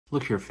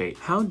Look here, Fate.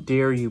 How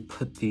dare you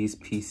put these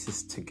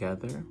pieces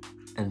together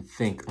and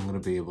think I'm gonna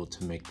be able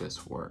to make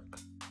this work?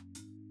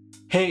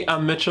 Hey,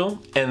 I'm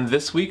Mitchell, and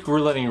this week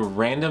we're letting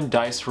random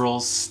dice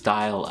rolls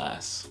style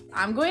us.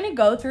 I'm going to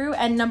go through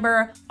and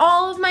number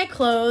all of my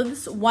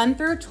clothes 1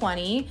 through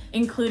 20,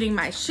 including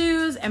my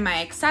shoes and my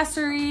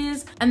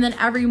accessories. And then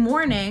every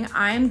morning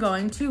I'm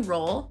going to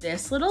roll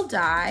this little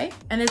die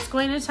and it's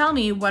going to tell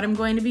me what I'm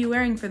going to be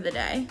wearing for the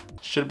day.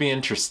 Should be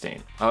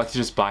interesting. I like to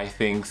just buy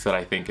things that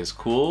I think is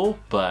cool,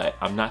 but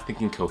I'm not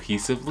thinking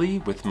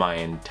cohesively with my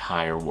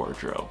entire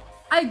wardrobe.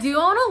 I do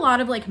own a lot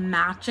of like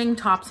matching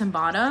tops and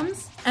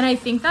bottoms, and I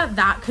think that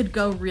that could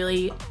go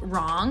really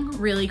wrong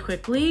really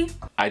quickly.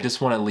 I just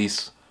want at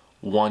least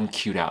one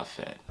cute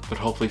outfit, but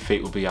hopefully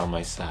Fate will be on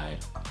my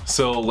side.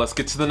 So let's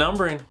get to the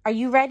numbering. Are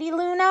you ready,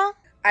 Luna?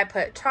 I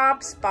put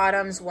tops,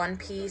 bottoms, one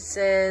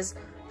pieces,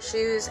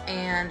 shoes,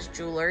 and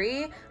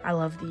jewelry. I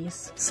love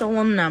these. So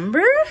we'll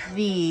number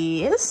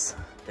these.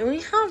 Then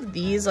we have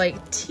these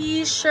like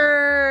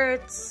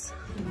t-shirts.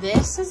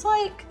 This is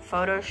like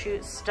photo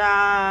shoot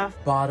stuff.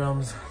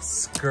 Bottoms,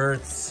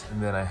 skirts,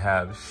 and then I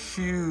have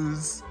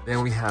shoes.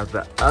 Then we have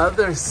the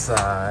other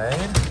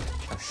side.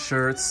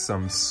 Shirts,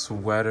 some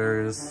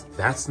sweaters.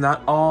 That's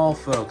not all,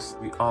 folks.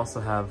 We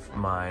also have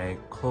my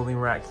clothing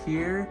rack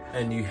here,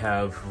 and you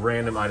have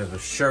random items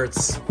of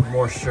shirts,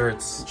 more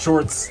shirts,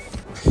 shorts,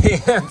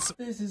 pants.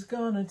 This is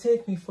gonna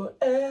take me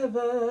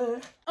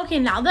forever. Okay,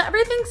 now that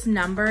everything's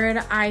numbered,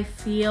 I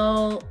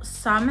feel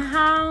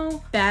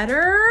somehow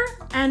better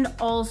and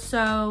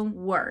also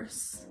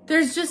worse.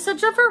 There's just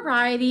such a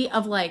variety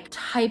of like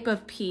type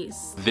of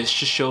piece. This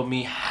just showed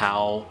me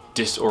how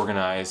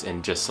disorganized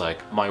and just like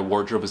my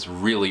wardrobe is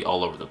really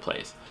all over the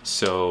place.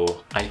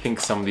 So I think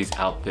some of these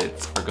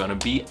outfits are gonna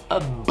be a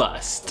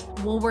bust.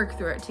 We'll work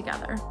through it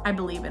together. I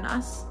believe in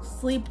us.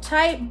 Sleep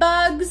tight,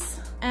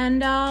 bugs,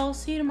 and I'll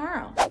see you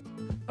tomorrow.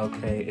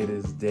 Okay, it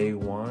is day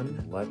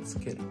one. Let's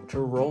get to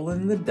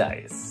rolling the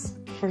dice.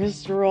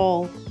 First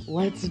roll,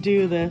 let's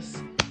do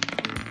this.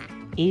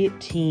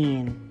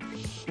 18.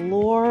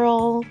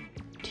 Floral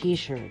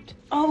t-shirt.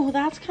 Oh,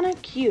 that's kind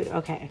of cute.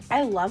 Okay.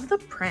 I love the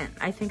print.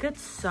 I think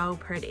it's so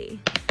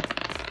pretty.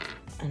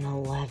 An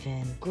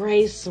 11.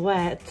 Gray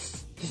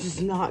sweats. This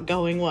is not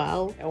going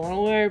well. I want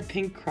to wear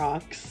pink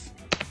Crocs.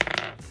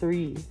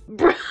 3.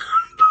 Brown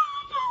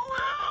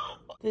buffalo.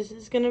 This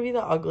is gonna be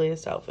the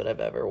ugliest outfit I've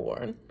ever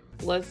worn.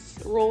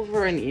 Let's roll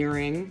for an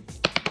earring.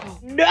 Oh,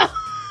 no!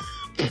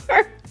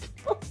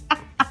 Purple.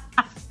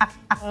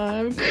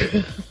 I'm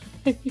crying.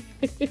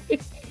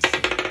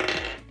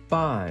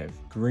 5,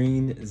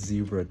 green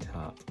zebra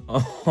top.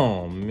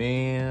 Oh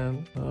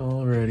man,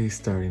 already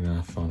starting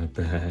off on a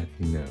bad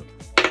note.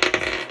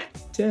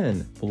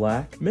 10,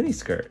 black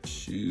miniskirt.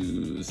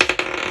 Shoes.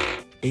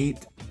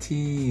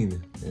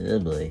 18, oh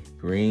boy,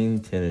 green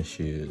tennis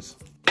shoes.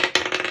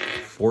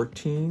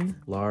 14,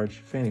 large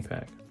fanny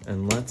pack.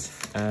 And let's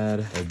add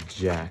a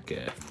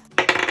jacket.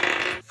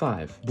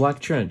 5,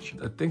 black trench.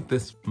 I think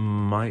this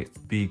might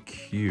be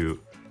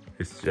cute.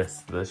 It's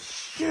just the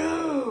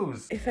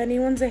shoes. If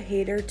anyone's a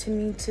hater to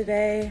me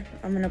today,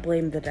 I'm gonna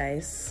blame the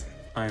dice.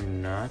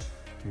 I'm not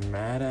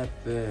mad at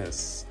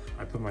this.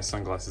 I put my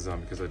sunglasses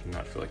on because I did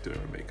not feel like doing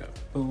my makeup.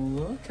 But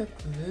look at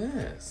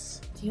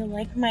this. Do you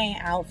like my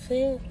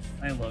outfit?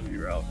 I love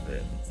your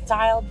outfit.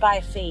 Styled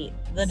by Fate,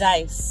 the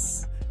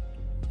dice.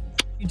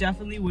 You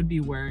definitely would be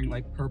wearing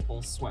like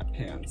purple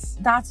sweatpants.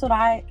 That's what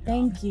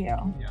thank you.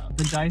 Yeah,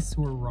 the dice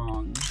were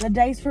wrong. The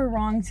dice were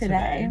wrong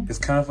today. It's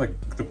kind of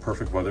like the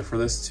perfect weather for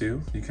this too.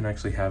 You can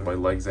actually have my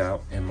legs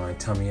out and my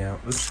tummy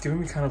out. This is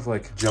giving me kind of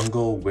like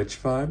jungle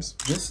witch vibes.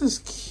 This is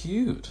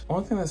cute.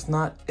 Only thing that's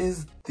not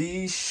is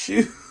these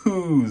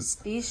shoes.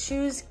 These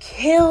shoes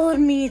killed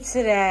me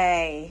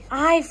today.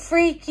 I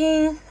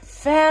freaking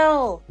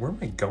fell. Where am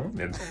I going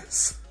in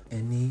this?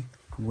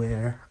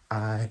 Anywhere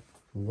I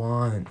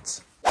want.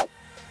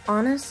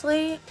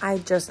 Honestly, I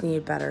just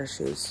need better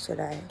shoes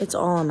today. It's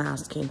all I'm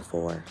asking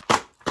for.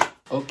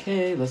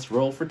 Okay, let's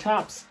roll for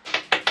tops.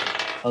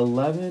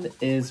 11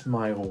 is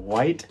my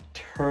white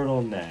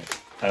turtleneck.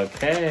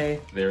 Okay,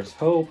 there's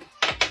hope.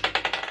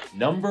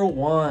 Number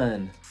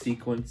 1,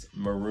 sequence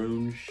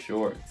maroon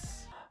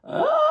shorts.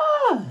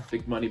 Ah!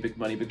 Big money, big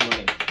money, big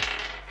money.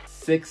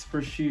 6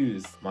 for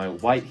shoes, my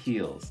white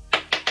heels.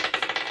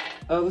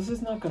 Oh, this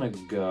is not gonna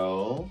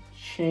go.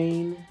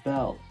 Chain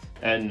belt.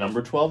 And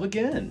number 12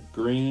 again,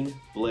 green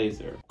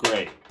blazer.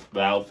 Great,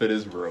 the outfit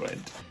is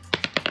ruined.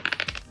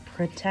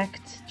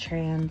 Protect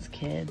trans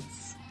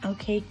kids.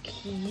 Okay,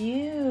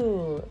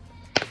 cute.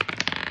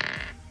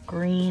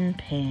 Green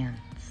pants.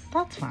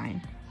 That's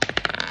fine.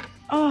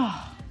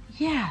 Oh,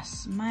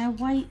 yes, my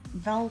white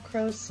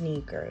Velcro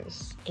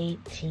sneakers.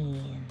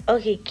 18.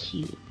 Okay,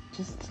 cute.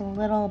 Just a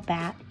little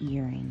bat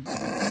earring.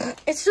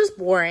 It's just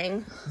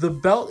boring. The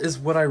belt is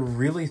what I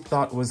really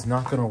thought was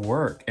not gonna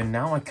work, and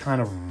now I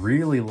kind of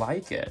really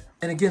like it.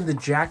 And again, the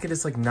jacket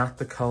is like not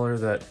the color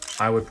that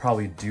I would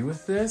probably do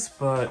with this,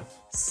 but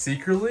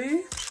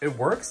secretly, It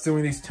works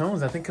doing these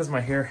tones. I think because my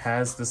hair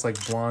has this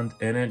like blonde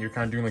in it, you're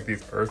kind of doing like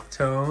these earth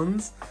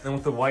tones. And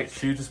with the white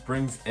shoe, just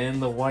brings in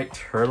the white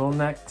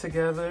turtleneck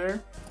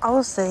together. I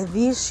will say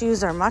these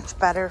shoes are much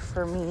better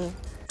for me.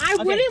 I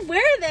wouldn't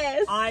wear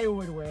this. I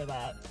would wear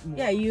that.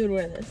 Yeah, you would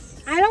wear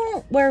this. I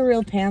don't wear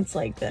real pants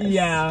like this.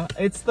 Yeah,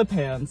 it's the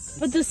pants.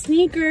 But the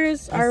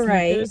sneakers are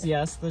right. Sneakers,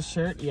 yes. The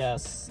shirt,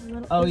 yes.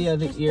 Oh yeah,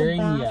 the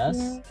earring, yes.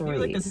 Maybe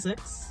like a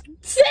 6.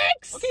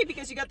 6? Okay,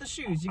 because you got the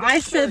shoes. You got I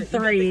the said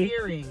shirt, 3. You got the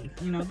earring.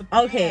 You know the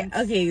pants.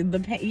 Okay,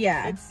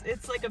 yeah.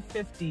 It's like a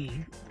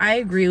 50. I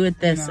agree with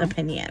this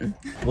opinion.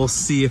 We'll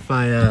see if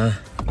I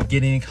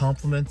get any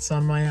compliments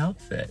on my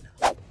outfit.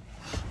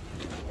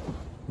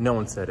 No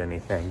one said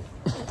anything.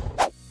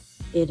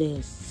 It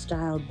is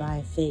styled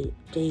by fate,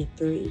 day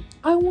 3.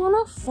 I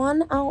want a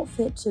fun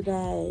outfit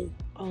today.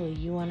 Oh,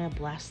 you want to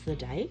blast the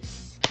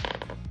dice?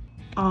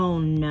 Oh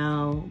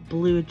no,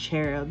 blue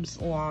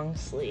cherubs, long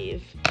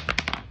sleeve.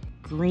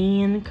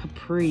 Green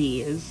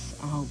capris,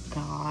 oh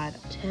god.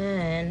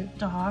 10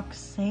 Doc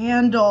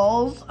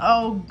sandals,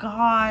 oh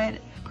god.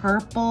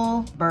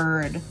 Purple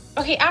bird.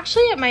 Okay,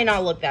 actually it might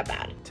not look that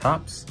bad.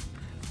 Tops,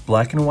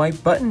 black and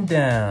white button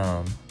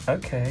down.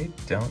 Okay,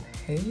 don't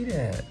hate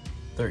it.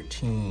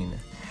 13,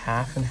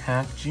 half and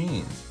half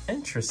jeans.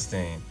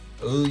 Interesting.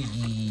 Ooh,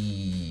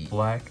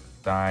 black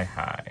thigh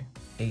high.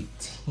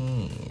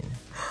 18,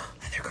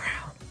 leather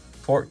crown.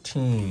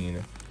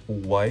 14,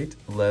 white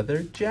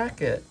leather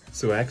jacket.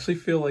 So I actually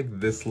feel like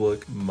this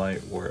look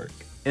might work.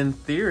 In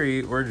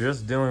theory, we're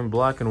just doing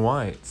black and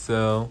white,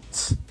 so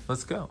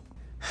let's go.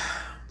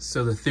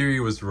 So the theory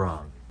was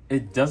wrong.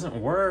 It doesn't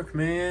work,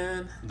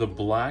 man. The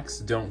blacks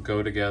don't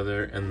go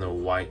together and the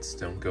whites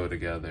don't go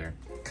together.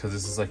 Cause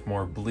this is like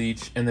more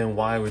bleach. And then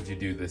why would you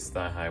do this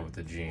thigh high with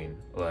the jean?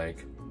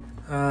 Like,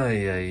 I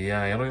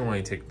don't even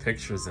want to take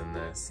pictures in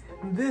this.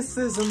 This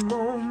is a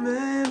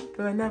moment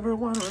that I never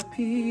want to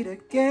repeat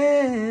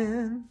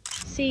again.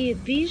 See,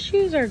 these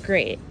shoes are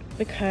great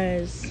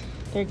because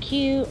they're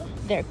cute,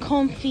 they're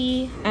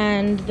comfy,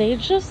 and they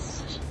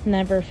just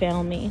never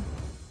fail me.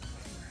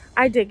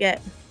 I dig it.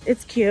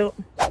 It's cute.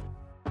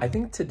 I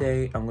think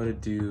today I'm gonna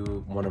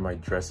do one of my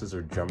dresses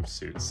or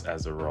jumpsuits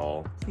as a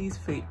roll. Please,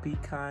 fate, be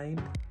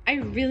kind. I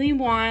really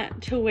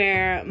want to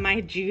wear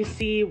my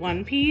juicy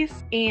one piece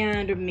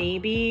and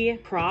maybe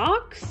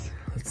Crocs.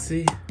 Let's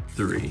see.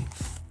 3.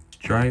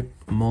 Stripe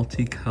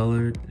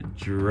multicolored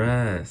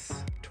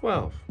dress.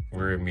 12.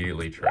 We're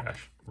immediately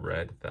trash.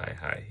 Red thigh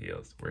high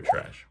heels. We're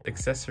trash.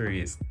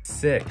 Accessories.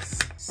 6.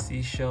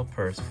 Seashell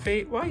purse.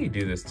 Fate, why you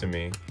do this to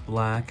me?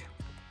 Black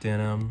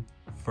denim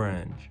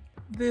fringe.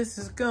 This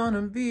is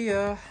gonna be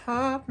a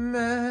hot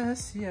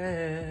mess,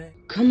 yeah.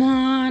 Come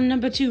on,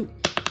 number 2.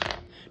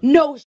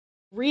 No,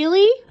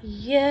 really?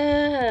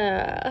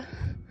 Yeah.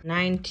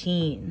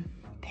 19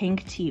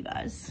 pink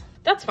Tevas.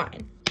 That's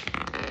fine.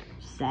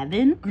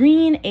 7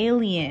 green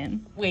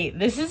alien. Wait,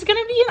 this is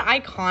gonna be an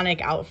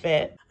iconic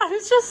outfit. I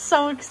was just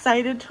so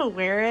excited to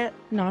wear it.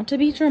 Not to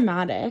be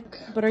dramatic,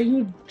 but are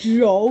you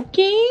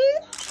joking?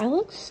 I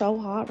look so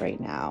hot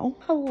right now.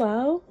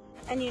 Hello?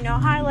 And you know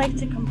how I like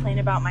to complain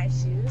about my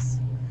shoes?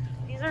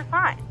 These are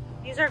fine.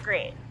 These are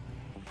great.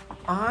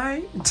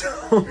 I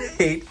don't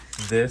hate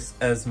this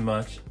as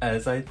much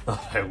as I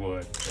thought I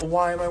would.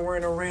 Why am I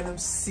wearing a random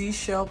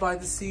seashell by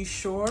the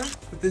seashore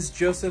with this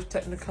Joseph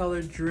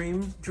Technicolor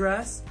dream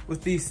dress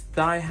with these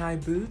thigh-high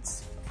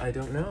boots? I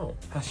don't know.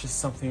 That's just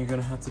something you're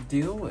gonna have to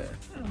deal with.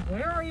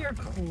 Where are your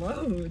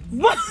clothes?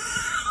 What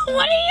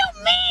do you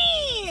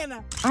mean?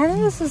 I think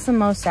this is the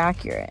most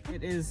accurate.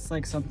 It is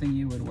like something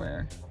you would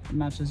wear. It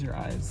matches your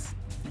eyes.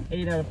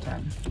 8 out of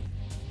 10.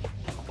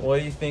 What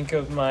do you think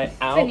of my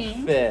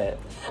outfit?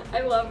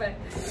 I love it.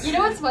 You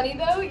know what's funny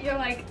though? You're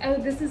like, oh,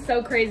 this is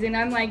so crazy. And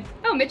I'm like,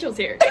 oh, Mitchell's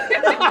here.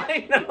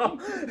 I know.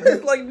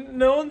 It's like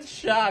no one's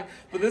shocked,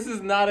 but this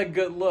is not a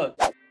good look.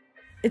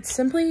 It's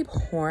simply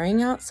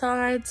pouring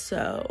outside,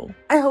 so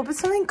I hope it's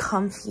something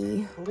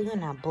comfy.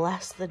 Luna,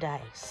 bless the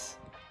dice.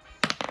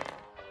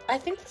 I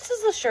think this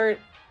is the shirt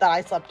that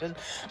I slept in.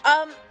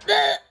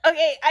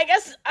 Okay, I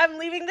guess I'm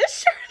leaving this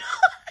shirt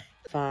on.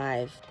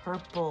 5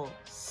 purple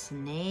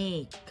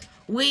snake.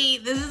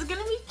 Wait, this is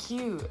gonna be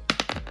cute.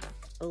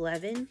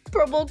 11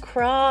 Purple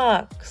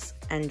Crocs.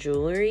 and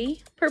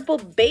jewelry. Purple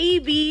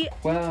baby.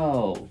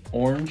 12,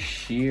 orange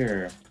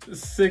sheer.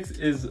 6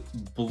 is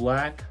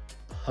black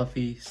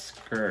puffy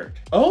skirt.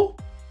 Oh,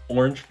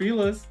 orange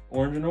feelers.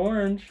 Orange and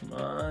orange. Come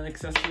on,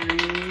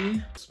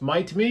 accessory.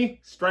 Smite me,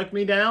 strike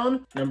me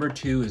down. Number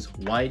 2 is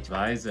white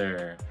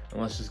visor.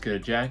 And let's just get a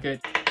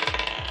jacket.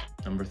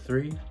 Number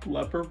 3,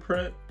 leopard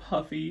print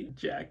puffy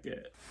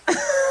jacket.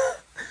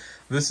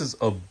 This is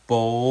a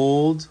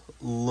bold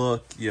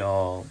look,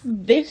 y'all.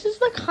 This is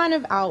the kind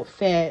of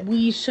outfit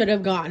we should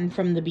have gotten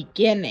from the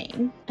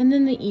beginning. And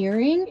then the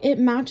earring, it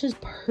matches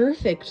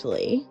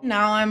perfectly.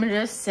 Now I'm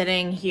just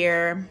sitting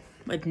here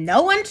with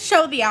no one to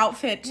show the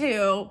outfit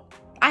to.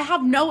 I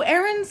have no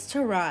errands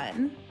to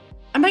run.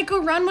 I might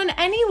go run one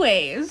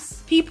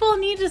anyways. People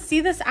need to see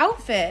this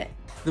outfit.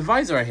 The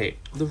visor I hate.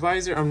 The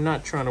visor, I'm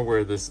not trying to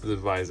wear the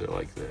visor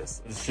like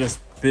this. It's just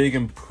big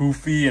and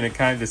poofy and it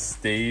kind of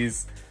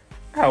stays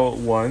how it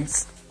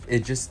wants.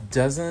 It just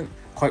doesn't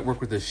quite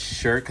work with this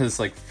shirt because it's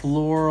like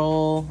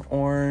floral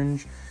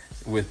orange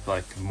with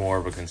like more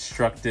of a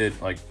constructed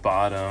like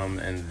bottom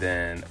and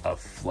then a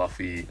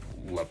fluffy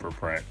leopard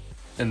print.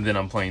 And then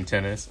I'm playing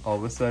tennis all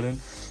of a sudden.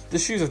 The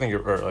shoes I think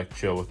are like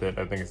chill with it.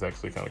 I think it's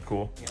actually kind of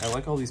cool. I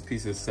like all these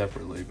pieces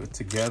separately, but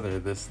together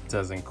this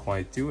doesn't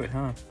quite do it,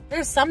 huh?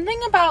 There's something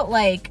about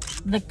like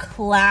the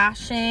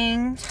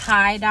clashing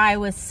tie-dye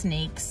with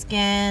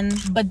snakeskin,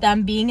 but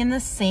them being in the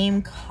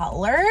same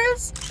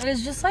colors, that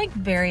is just like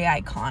very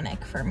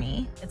iconic for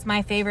me. It's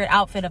my favorite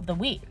outfit of the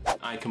week.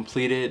 I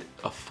completed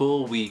a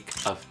full week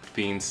of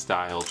being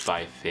styled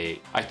by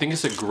Fate. I think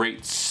it's a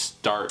great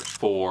start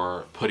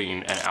for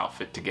putting an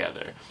outfit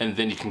together, and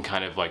then you can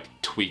kind of like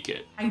tweak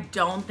it. I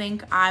don't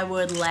think I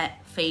would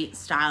let Fate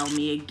style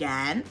me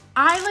again.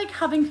 I like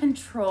having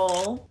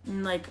control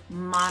and like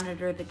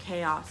monitor the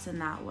chaos in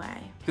that way.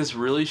 This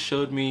really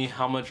showed me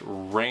how much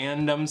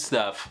random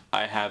stuff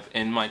I have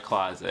in my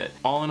closet.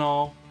 All in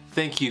all,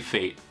 thank you,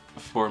 Fate,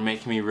 for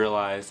making me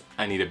realize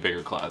I need a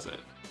bigger closet.